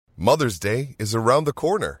Mother's Day is around the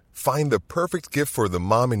corner. Find the perfect gift for the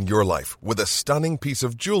mom in your life with a stunning piece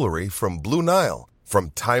of jewelry from Blue Nile.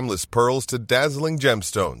 From timeless pearls to dazzling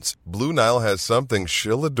gemstones, Blue Nile has something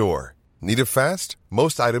she'll adore. Need it fast?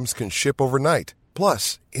 Most items can ship overnight.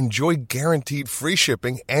 Plus, enjoy guaranteed free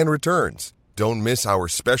shipping and returns. Don't miss our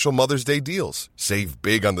special Mother's Day deals. Save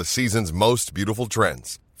big on the season's most beautiful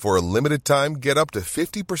trends. For a limited time, get up to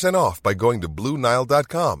 50% off by going to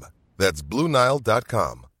BlueNile.com. That's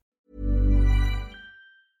BlueNile.com.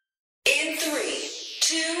 In 3,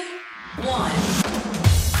 2, 1.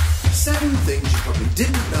 7 things you probably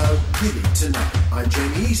didn't know you need to know. I'm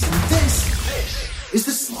Jamie East, and this is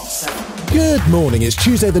the Smart 7. Good morning, it's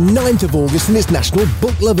Tuesday the 9th of August and it's National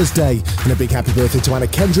Book Lovers Day. And a big happy birthday to Anna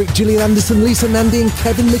Kendrick, Gillian Anderson, Lisa Nandy and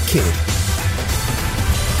Kevin McKidd.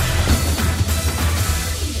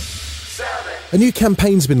 A new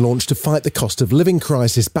campaign's been launched to fight the cost of living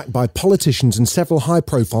crisis, backed by politicians and several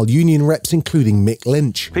high-profile union reps, including Mick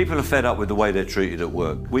Lynch. People are fed up with the way they're treated at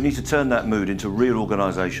work. We need to turn that mood into real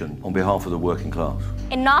organisation on behalf of the working class.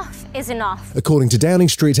 Enough is enough. According to Downing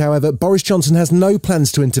Street, however, Boris Johnson has no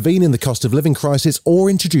plans to intervene in the cost of living crisis or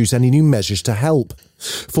introduce any new measures to help.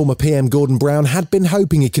 Former PM Gordon Brown had been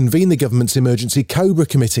hoping he'd convene the government's emergency COBRA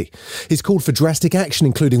committee. He's called for drastic action,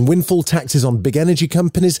 including windfall taxes on big energy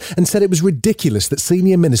companies, and said it was ridiculous that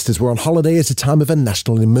senior ministers were on holiday at a time of a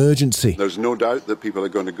national emergency. There's no doubt that people are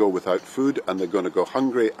going to go without food and they're going to go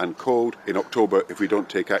hungry and cold in October if we don't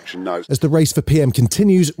take action now. As the race for PM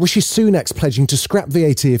continues, Rishi Sunak's pledging to scrap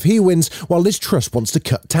VAT if he wins, while Liz Truss wants to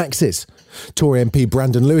cut taxes. Tory MP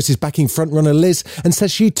Brandon Lewis is backing frontrunner Liz and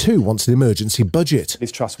says she too wants an emergency budget.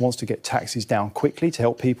 Liz Truss wants to get taxes down quickly to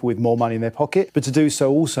help people with more money in their pocket, but to do so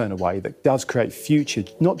also in a way that does create future,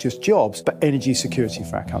 not just jobs, but energy security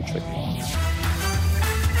for our country.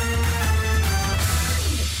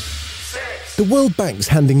 The World Bank's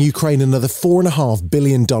handing Ukraine another $4.5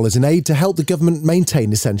 billion in aid to help the government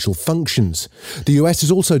maintain essential functions. The US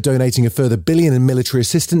is also donating a further $1 billion in military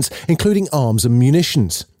assistance, including arms and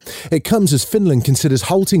munitions. It comes as Finland considers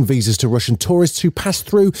halting visas to Russian tourists who pass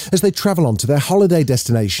through as they travel on to their holiday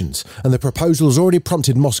destinations, and the proposal has already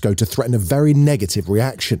prompted Moscow to threaten a very negative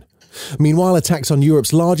reaction. Meanwhile, attacks on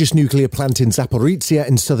Europe's largest nuclear plant in Zaporizhzhia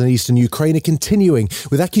in southern eastern Ukraine are continuing,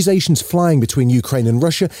 with accusations flying between Ukraine and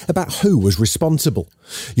Russia about who was responsible.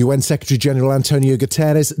 UN Secretary-General Antonio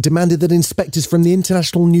Guterres demanded that inspectors from the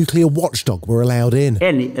International Nuclear Watchdog were allowed in.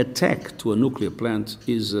 Any attack to a nuclear plant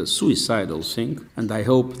is a suicidal thing, and I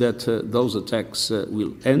hope that those attacks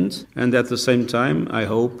will end. And at the same time, I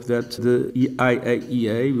hope that the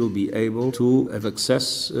IAEA will be able to have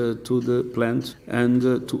access to the plant and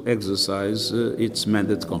to exercise its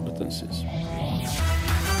mandate competencies.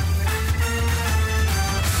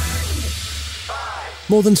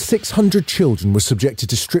 More than 600 children were subjected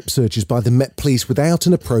to strip searches by the Met Police without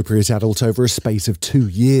an appropriate adult over a space of 2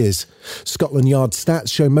 years. Scotland Yard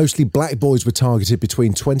stats show mostly black boys were targeted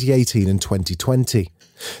between 2018 and 2020.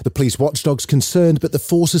 The police watchdog's concerned, but the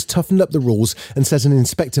force has toughened up the rules and says an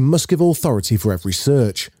inspector must give authority for every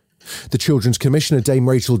search. The Children's Commissioner, Dame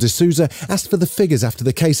Rachel D'Souza, asked for the figures after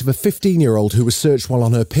the case of a 15-year-old who was searched while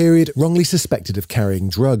on her period, wrongly suspected of carrying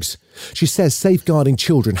drugs. She says safeguarding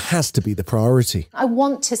children has to be the priority. I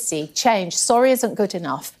want to see change. Sorry isn't good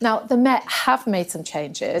enough. Now, the Met have made some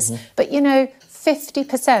changes, but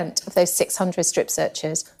 50% of those 600 strip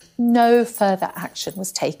searches, no further action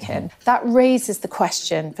was taken. That raises the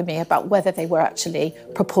question for me about whether they were actually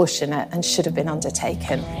proportionate and should have been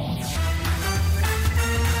undertaken.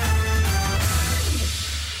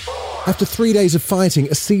 After 3 days of fighting,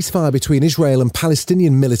 a ceasefire between Israel and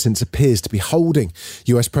Palestinian militants appears to be holding.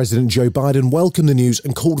 US President Joe Biden welcomed the news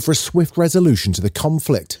and called for a swift resolution to the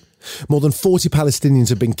conflict. More than 40 Palestinians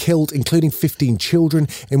have been killed, including 15 children,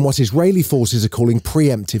 in what Israeli forces are calling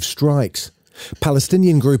preemptive strikes.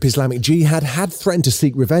 Palestinian group Islamic Jihad had threatened to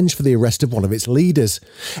seek revenge for the arrest of one of its leaders.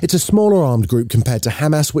 It's a smaller armed group compared to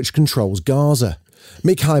Hamas, which controls Gaza.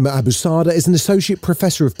 Mikhaima Abu Sada is an associate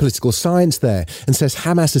professor of political science there and says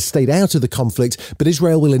Hamas has stayed out of the conflict, but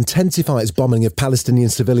Israel will intensify its bombing of Palestinian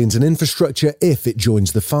civilians and infrastructure if it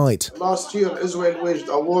joins the fight. Last year, Israel waged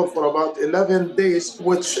a war for about 11 days,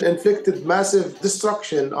 which inflicted massive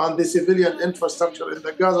destruction on the civilian infrastructure in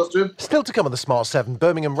the Gaza Strip. Still to come on the Smart 7,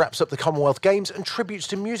 Birmingham wraps up the Commonwealth Games and tributes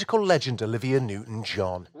to musical legend Oliva Newton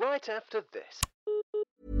John. Right after this.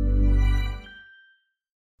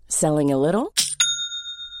 Selling a little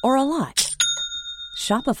or a lot?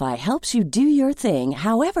 Shopify helps you do your thing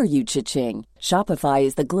however you cha-ching. Shopify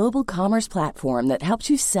is the global commerce platform that helps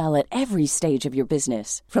you sell at every stage of your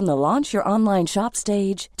business. From the launch your online shop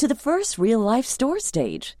stage to the first real-life store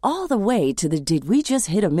stage, all the way to the did we just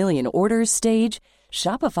hit a million orders stage.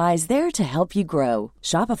 Shopify is there to help you grow.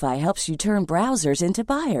 Shopify helps you turn browsers into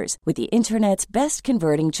buyers with the internet's best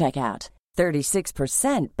converting checkout.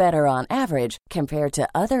 36% better on average compared to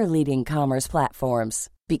other leading commerce platforms.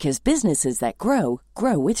 Because businesses that grow,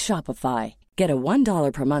 grow with Shopify. Get a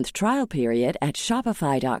 $1 per month trial period at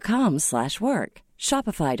shopify.com/work.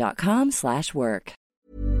 Shopify.com/work.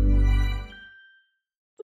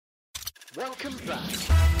 Welcome back.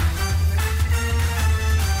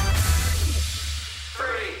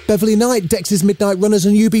 Beverly Knight, Dex's Midnight Runners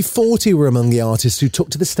and UB40 were among the artists who took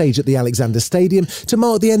to the stage at the Alexander Stadium to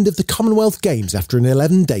mark the end of the Commonwealth Games after an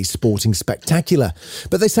 11-day sporting spectacular.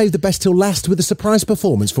 But they saved the best till last with a surprise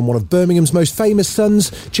performance from one of Birmingham's most famous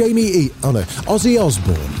sons, Ozzy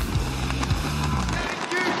Osbourne.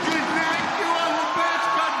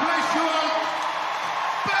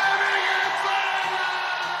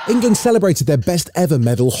 England celebrated their best ever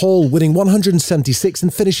medal haul, winning 176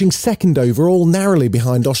 and finishing second overall, narrowly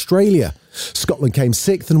behind Australia. Scotland came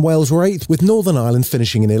 6th and Wales were 8th, with Northern Ireland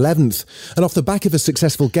finishing in 11th. And off the back of a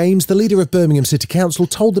successful Games, the leader of Birmingham City Council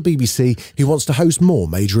told the BBC he wants to host more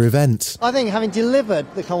major events. I think having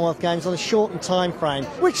delivered the Commonwealth Games on a shortened time frame,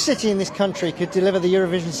 which city in this country could deliver the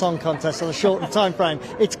Eurovision Song Contest on a shortened time frame?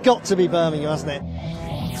 It's got to be Birmingham, hasn't it?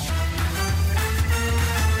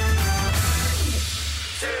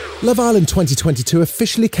 Love Island 2022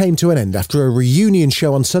 officially came to an end after a reunion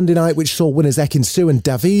show on Sunday night which saw winners Ekin-Su and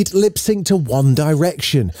David lip-sync to One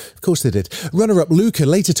Direction. Of course they did. Runner-up Luca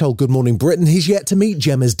later told Good Morning Britain he's yet to meet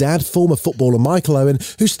Gemma's dad, former footballer Michael Owen,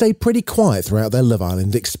 who stayed pretty quiet throughout their Love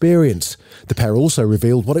Island experience. The pair also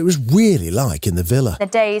revealed what it was really like in the villa. The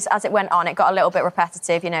days, as it went on, it got a little bit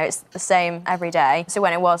repetitive. You know, it's the same every day. So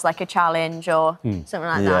when it was like a challenge or something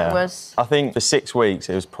like that, it was... I think for 6 weeks,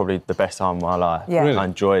 it was probably the best time of my life. Yeah. Really? I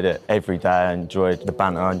enjoyed it every day. I enjoyed the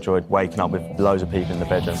banter. I enjoyed waking up with loads of people in the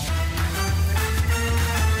bedroom.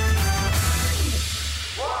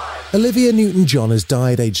 Oliva Newton John has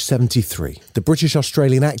died aged 73. The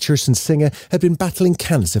British-Australian actress and singer had been battling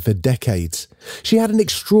cancer for decades. She had an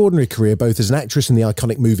extraordinary career both as an actress in the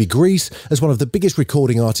iconic movie Grease, as one of the biggest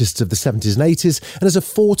recording artists of the 70s and 80s, and as a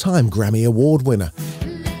 4-time Grammy Award winner.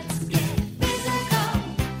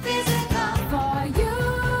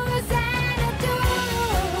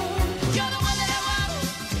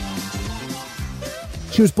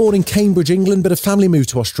 She was born in Cambridge, England, but her family moved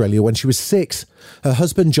to Australia when she was 6. Her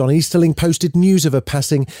husband, John Easterling, posted news of her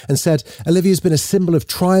passing and said, Olivia's been a symbol of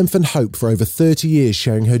triumph and hope for over 30 years,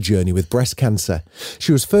 sharing her journey with breast cancer.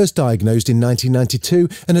 She was first diagnosed in 1992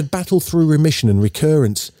 and had battled through remission and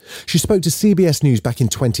recurrence. She spoke to CBS News back in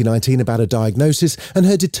 2019 about her diagnosis and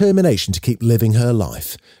her determination to keep living her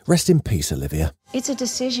life. Rest in peace, Oliva. It's a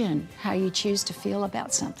decision, how you choose to feel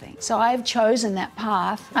about something. So I've chosen that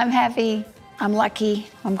path. I'm happy. I'm lucky,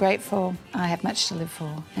 I'm grateful, I have much to live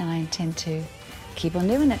for, and I intend to keep on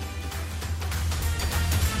doing it.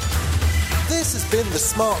 This has been The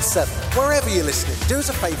Smart 7. Wherever you're listening, do us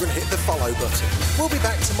a favour and hit the follow button. We'll be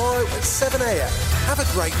back tomorrow at 7 a.m. Have a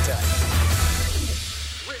great day.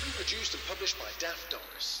 Written, produced and published by Daft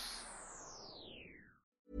Doris.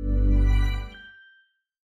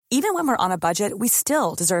 Even when we're on a budget, we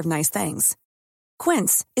still deserve nice things.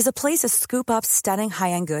 Quince is a place to scoop up stunning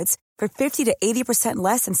high-end goods for 50 to 80%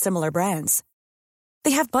 less than similar brands.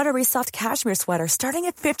 They have buttery soft cashmere sweaters starting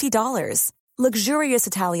at $50, luxurious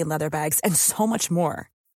Italian leather bags, and so much more.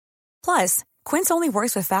 Plus, Quince only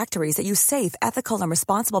works with factories that use safe, ethical, and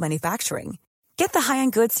responsible manufacturing. Get the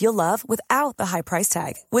high-end goods you'll love without the high price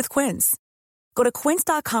tag with Quince. Go to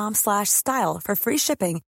quince.com/style for free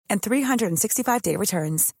shipping and 365-day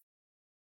returns.